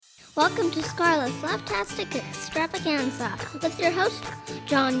Welcome to Scarlett's Laughtastic Extravaganza with your host,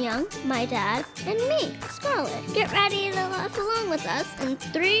 John Young, my dad, and me, Scarlett. Get ready to laugh along with us in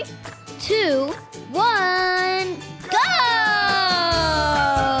 3, 2, 1, go!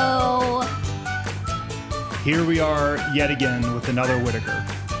 Here we are yet again with another Whitaker.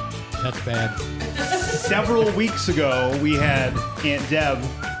 That's bad. Several weeks ago, we had Aunt Deb.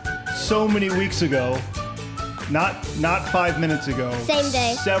 So many weeks ago. Not 5 minutes ago. Same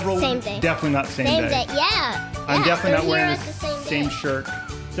day. Same day. Definitely not same day. Yeah. I'm definitely not wearing the the same shirt.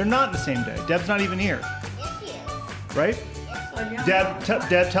 They're not the same day. Deb's not even here. Yes, he is. Right? Deb,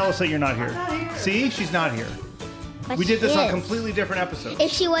 tell us that you're not here. See? She's not here. But We did this she on is. completely different episodes.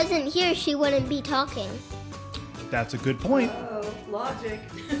 If she wasn't here, she wouldn't be talking. That's a good point. Logic.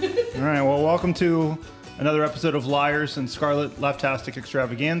 All right, well, welcome to another episode of Liars and Scarlet Laughtastic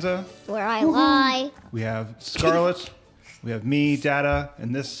Extravaganza. Where I lie. We have Scarlet, we have me, Dada,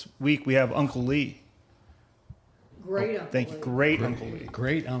 and this week we have Uncle Lee. Great Uncle Thank you. Lee. Great Uncle Lee.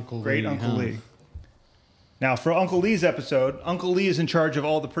 Great Uncle Lee. Great Uncle huh? Lee. Now, for Uncle Lee's episode, Uncle Lee is in charge of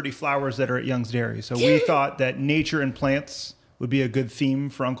all the pretty flowers that are at Young's Dairy. So we thought that nature and plants would be a good theme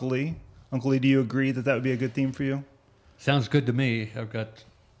for Uncle Lee. Uncle Lee, do you agree that that would be a good theme for you? Sounds good to me. I've got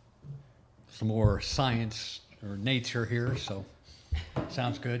some more science or nature here, so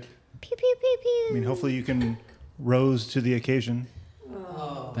sounds good. Pew, pew, pew, pew. I mean, hopefully you can rose to the occasion.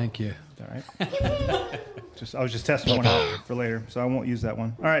 Thank you. All right. I was just testing one out for later, so I won't use that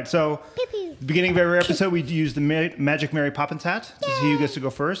one. All right, so Pew, pew. the beginning of every episode, we use the Magic Mary Poppins hat to see who gets to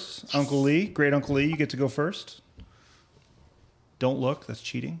go first. Uncle Lee, great Uncle Lee, you get to go first. Don't look, that's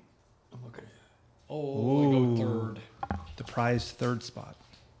cheating. Okay. Oh, I go third. The prized third spot.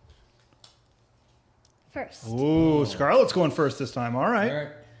 First. Ooh, Scarlett's going first this time. All right. All right.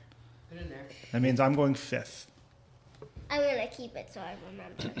 Put it in there. That means I'm going fifth. I'm going to keep it so I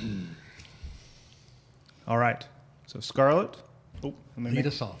remember. All right. So Scarlett. Oh, Lead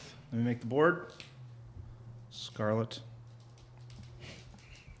us off. let me make the board. Scarlett.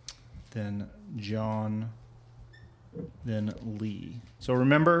 Then John. Then Lee. So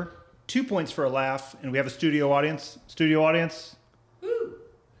remember, 2 points for a laugh, and we have a studio audience. Studio audience.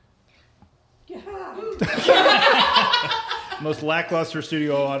 Yeah. Most lackluster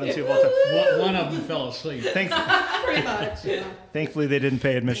studio audience of all time. One of them fell asleep. Pretty much, yeah. Thankfully, they didn't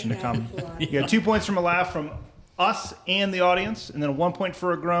pay admission to come. You got 2 points from a laugh from us and the audience, and then 1 point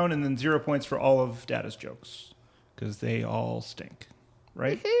for a groan, and then 0 points for all of Dada's jokes, because they all stink.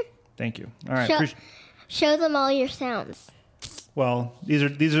 Right? Thank you. All right. Show them all your sounds. Well, these are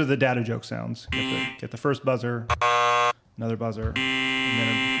the Dada joke sounds. Get the first buzzer, another buzzer, and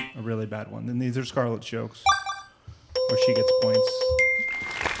then a really bad one. Then these are Scarlett's jokes, where she gets points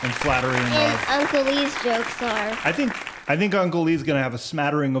and flattery and And love. Uncle Lee's jokes are. I think Uncle Lee's gonna have a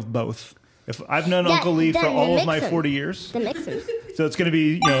smattering of both. If I've known Yeah, Uncle Lee for then all of mix my them. 40 years, The mixers. so it's gonna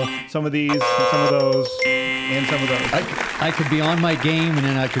be some of these, and some of those, and some of those. I could be on my game, and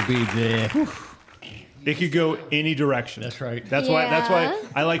then I could be there. It could go any direction. That's right. That's why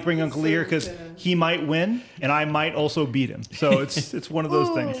I like bringing Uncle Lee here, because he might win and I might also beat him. So it's one of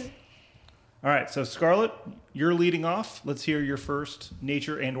those things. All right, so Scarlett, you're leading off. Let's hear your first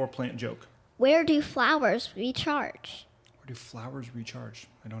nature and or plant joke. Where do flowers recharge? Where do flowers recharge?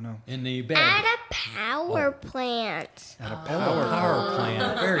 I don't know. In the bed. At a power plant. At a Power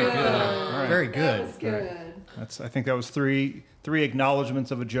plant. Very good. Very good. That's good. I think that was three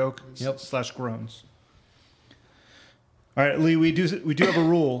acknowledgments of a joke Yep. / groans. All right, Lee, we do have a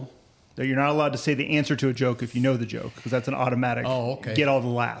rule that you're not allowed to say the answer to a joke if you know the joke, because that's an automatic. Oh, okay. Get all the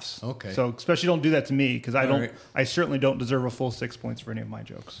laughs. Okay. So especially don't do that to me, because All right. I certainly don't deserve a full 6 points for any of my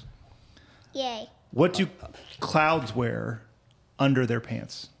jokes. Yay. What do clouds wear under their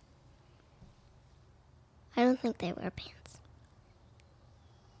pants? I don't think they wear pants.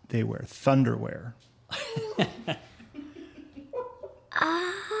 They wear thunderwear.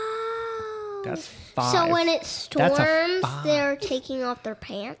 Oh. That's 5. So when it That's a storms, 5. they're taking off their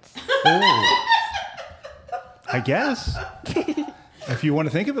pants? Oh. I guess. If you want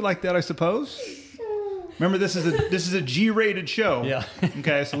to think of it like that, I suppose. Remember, this is a G-rated show. Yeah.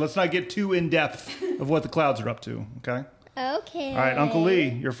 Okay, so let's not get too in depth of what the clouds are up to. Okay. Okay. All right, Uncle Lee,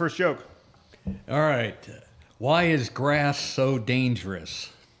 your first joke. All right. Why is grass so dangerous?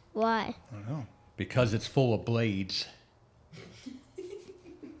 Why? I don't know. Because it's full of blades.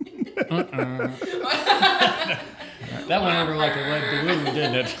 That went over like a lead balloon,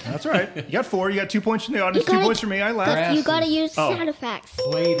 didn't it? That's all right. You got 4. You got 2 points from the audience. You 2 gotta- points from me. I laughed. Grass You gotta is- use Oh. sound effects.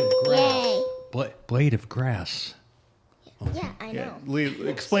 Blade of grass. Yay. Blade of grass. Yeah, I Yeah, know. Lee,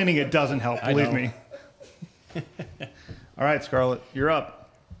 explaining it doesn't help. I Believe know. me. All right, Scarlett, you're up.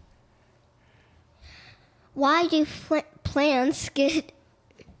 Why do plants go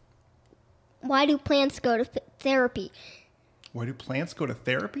to therapy? Why do plants go to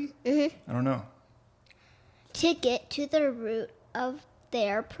therapy? Mm-hmm. I don't know. To get to the root of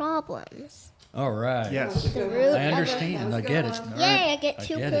their problems. All right. Yes. The root I understand. That was I a get good it. one. Yay, I get I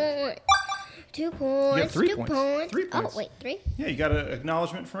 2 get it. points. 2 points. have 3 2 points. points. 3 points. Oh, wait, 3? Yeah, you got an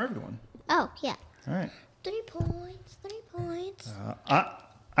acknowledgement from everyone. Oh, yeah. All right. 3 points. 3 points.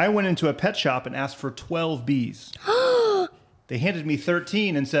 I went into a pet shop and asked for 12 bees. They handed me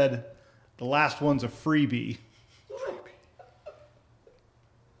 13 and said, the last one's a freebie.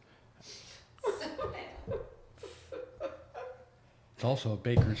 It's also a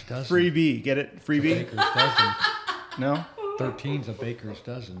baker's dozen. Freebie. Get it? Freebie? Baker's dozen. No? 13's a baker's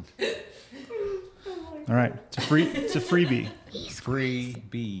dozen. All right. It's a freebie. Free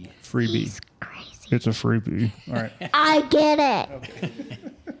bee. Freebie. Crazy. It's a freebie. All right. I get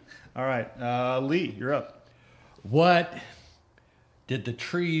it. All right. Lee, you're up. What did the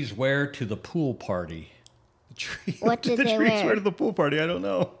trees wear to the pool party? The tree. What did the they trees wear? wear to the pool party? I don't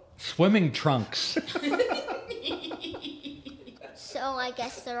know. Swimming trunks. So I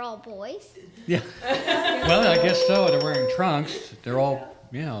guess they're all boys. Yeah. Well, I guess so. They're wearing trunks. They're all,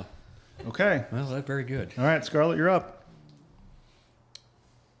 yeah. Okay. Well, that's very good. All right, Scarlett, you're up.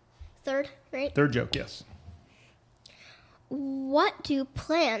 Third, right? Third joke, yes. What do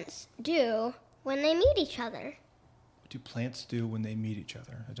plants do when they meet each other? What do plants do when they meet each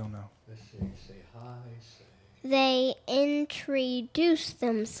other? I don't know. Let's see. Say hi. Say. They introduce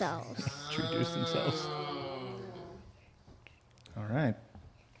themselves. Introduce themselves. All right.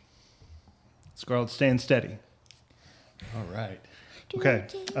 Scarlett, staying steady. All right. Okay.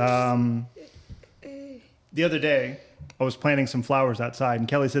 The other day, I was planting some flowers outside, and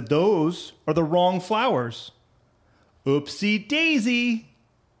Kelly said, "Those are the wrong flowers." Oopsie daisy.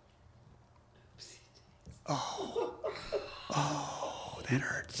 Oh, that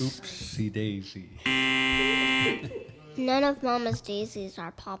hurts. Oopsie daisy. None of Mama's daisies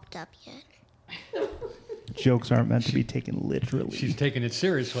are popped up yet. Jokes aren't meant to be taken literally. She's taking it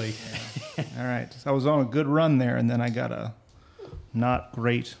seriously. All right. So I was on a good run there, and then I got a not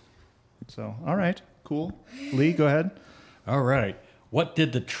great. So, all right. Cool. Lee, go ahead. All right. What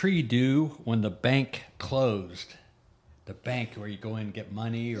did the tree do when the bank closed? The bank where you go in and get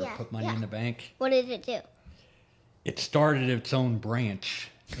money or Yeah, put money yeah. in the bank? What did it do? It started its own branch.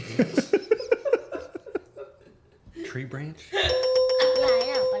 Tree branch? Yeah,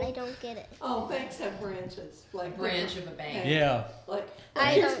 I know, but I don't get it. Oh, banks have branches, like Branch of a bank. Yeah. Like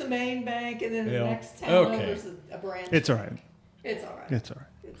I here's don't- the main bank, and then Yeah. the next town Okay. over is a branch. It's all right. It's all right. It's all right.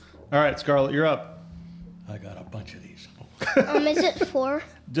 It's cool. All right, Scarlett, you're up. I got a bunch of these. Is it 4?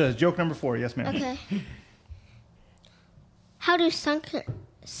 Joke number 4. Yes, ma'am. Okay. How do succulents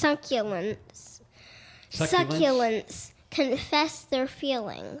confess their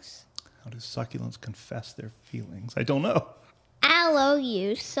feelings? How do succulents confess their feelings? I don't know. I love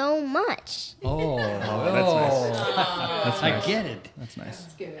you so much. Oh, That's nice. That's I nice. get it. That's nice.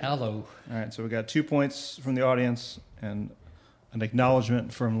 It's good. Hello. All right, so we got 2 points from the audience and an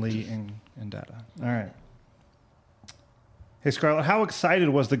acknowledgement from Lee and Dada. All right. Hey, Scarlett, how excited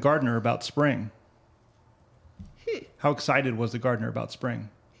was the gardener about spring? How excited was the gardener about spring?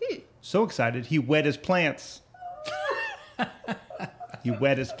 So excited, he wet his plants. He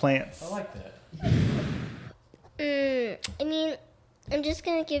wet his plants. I like that. I mean, I'm just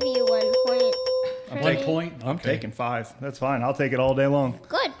going to give you 1 point. for One me. point? I'm Okay. taking 5. That's fine. I'll take it all day long.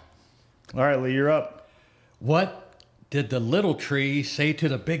 Good. All right, Lee, you're up. What did the little tree say to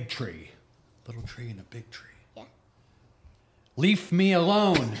the big tree? Little tree and a big tree. Yeah. Leave me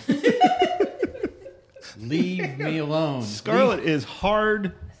alone. Leave me alone. Scarlett is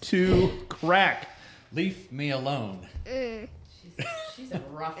hard to crack. Leave me alone. She's a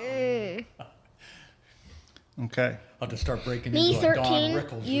rough one. Okay. I'll have to start breaking Me into a Don 13,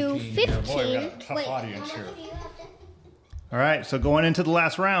 Rickles you routine here. Boy, we got a 15. tough Wait, audience how here. much do you have to? All right, so going into the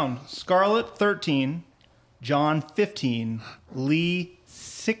last round, Scarlett 13, John 15, Lee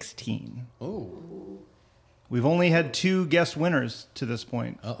 16. Oh, We've only had 2 guest winners to this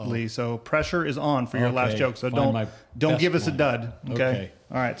point, Uh-oh. Lee. So pressure is on for your Okay, last joke. So find my don't best give us a one. dud. Okay? Okay.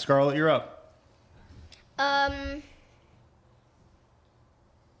 All right, Scarlett, you're up.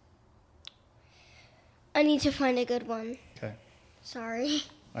 I need to find a good one. Okay. Sorry.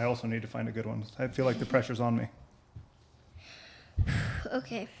 I also need to find a good one. I feel like the pressure's on me.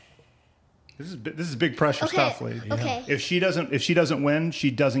 Okay. This is big pressure Okay. stuff, Lee. Okay. If she doesn't win, she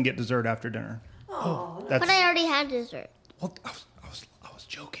doesn't get dessert after dinner. Oh, That's But I already had dessert. well, I was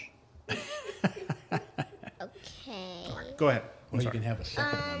joking. Okay. Go ahead. I'm well, you sorry. can have a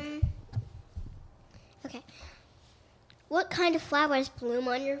second one. Okay. What kind of flowers bloom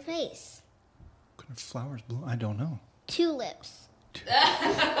on your face? What kind of flowers bloom? I don't know. Tulips.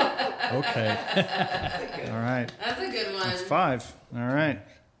 Okay. All right. That's a good one. That's 5. All right.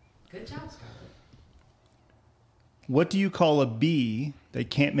 Good job, Scarlett. What do you call a bee that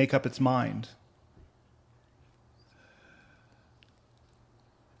can't make up its mind?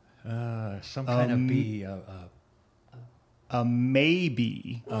 Some kind of bee. A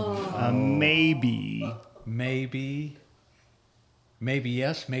maybe. A maybe. Maybe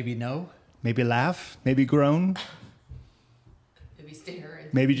yes, maybe no. Maybe laugh. Maybe groan. Maybe stare.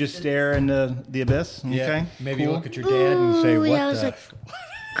 Into Maybe just stare into the abyss. Okay. Yeah. Maybe cool. look at your dad and say, Ooh, "What that was the? a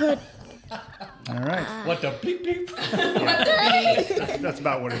good. All right. What the bleep bleep?" That's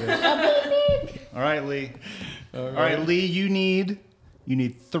about what it is. All right, Lee. All right, Lee. You need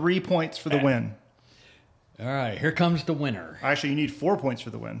 3 points for the win. All right, here comes the winner. Actually, you need 4 points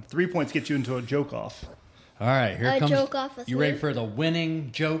for the win. 3 points gets you into a joke off. All right, here A comes. joke off with you ready me? for the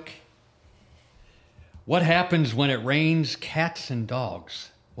winning joke? What happens when it rains cats and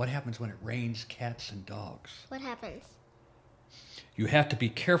dogs? What happens when it rains cats and dogs? What happens? You have to be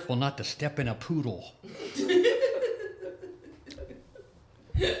careful not to step in a poodle.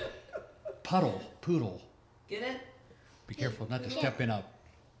 Poodle. Get it? Be careful not to step in a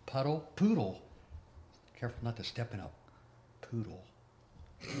poodle. Careful not to step in a poodle.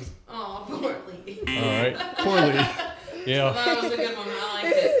 Oh, poor Lee. All right. Poor Lee. Yeah. That was a good one. I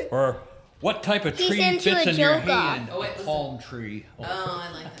liked it. Or what type of He's tree into fits a in your joke off. hand? Oh, wait, A listen. palm tree. Oh,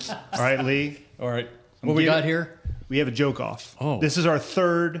 I like that. All right, Lee. All right. What we got here? We have a joke off. Oh. This is our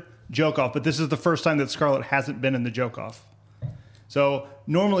 3rd joke off, but this is the first time that Scarlett hasn't been in the joke off. So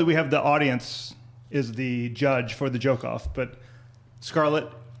normally we have the audience is the judge for the joke off, but Scarlett,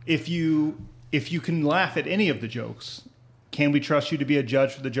 if you can laugh at any of the jokes, can we trust you to be a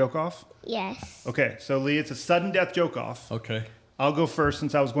judge for the joke off? Yes. Okay, so Lee, it's a sudden death joke off. Okay. I'll go first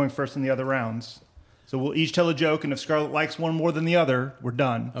since I was going first in the other rounds. So we'll each tell a joke, and if Scarlett likes one more than the other, we're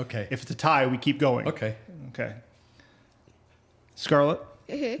done. Okay. If it's a tie, we keep going. Okay. Okay. Scarlett,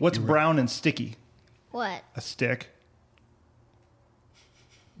 what's brown and sticky? What? A stick.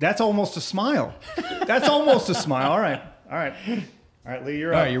 That's almost a smile. That's almost a smile. All right. All right, Lee,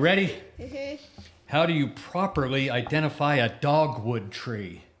 you're All up. right, you ready? How do you properly identify a dogwood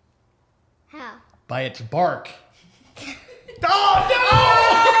tree? How? By its bark. Oh, no!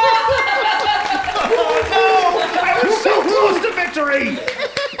 Oh, no! I was so close to victory!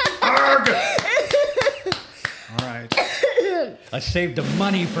 Arg! All right. I saved the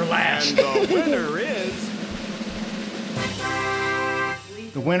money for last. The winner is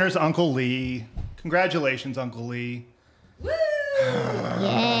The winner's Uncle Lee. Congratulations, Uncle Lee. Woo!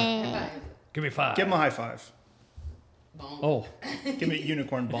 Yeah. Give me 5. Give him a high five. Oh, Give me a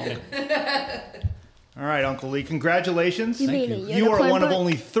unicorn bonk. All right, Uncle Lee. Congratulations. You mean a You are unicorn one of bonk?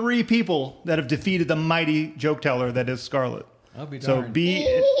 only 3 people that have defeated the mighty joke teller that is Scarlett. I'll be So darned. be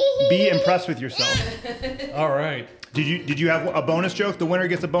impressed with yourself. All right. Did you have a bonus joke? The winner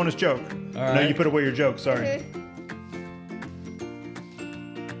gets a bonus joke. All No, right. you put away your joke. Sorry.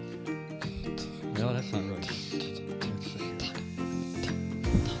 No, that's not right. Let's see here.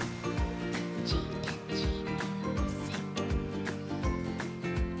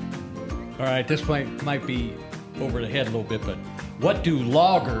 All right, this might be over the head a little bit, but what do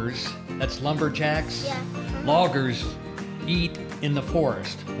loggers, that's lumberjacks, Yeah. loggers eat in the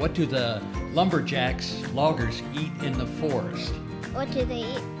forest? What do the lumberjacks, loggers eat in the forest? What do they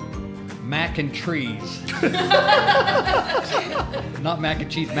eat? Mac and trees. Not mac and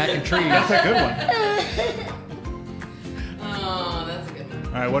cheese, mac and trees. That's a good one. Oh, that's a good one.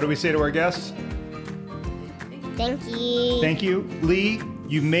 All right, what do we say to our guests? Thank you. Thank you. Lee,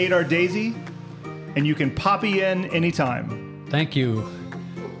 you've made our daisy, and you can poppy in anytime. Thank you.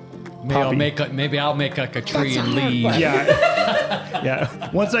 Poppy. Maybe I'll make like a tree That's and a hard leave. one. Yeah.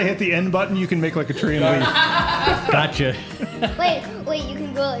 Yeah. Once I hit the end button, you can make like a tree and leave. Gotcha. Wait, you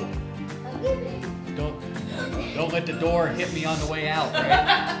can go like. Don't let the door hit me on the way out,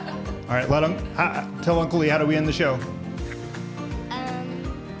 right? All right, tell Uncle Lee, how do we end the show?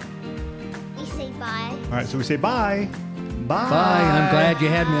 We say bye. All right, so we say bye. Bye. Bye. I'm glad you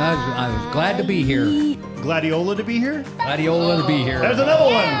had me. I was glad to be here. Gladiola to be here? Gladiola to be here. There's another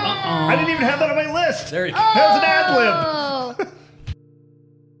one. I didn't even have that on my list. There you go. There's an ad lib. Oh.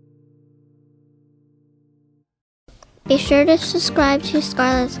 Be sure to subscribe to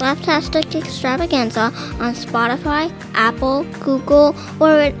Scarlett's Laughtastic Extravaganza on Spotify, Apple, Google,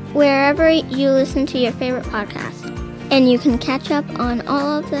 or wherever you listen to your favorite podcast. And you can catch up on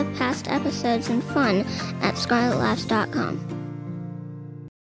all of the past episodes and fun at scarlettlaughs.com.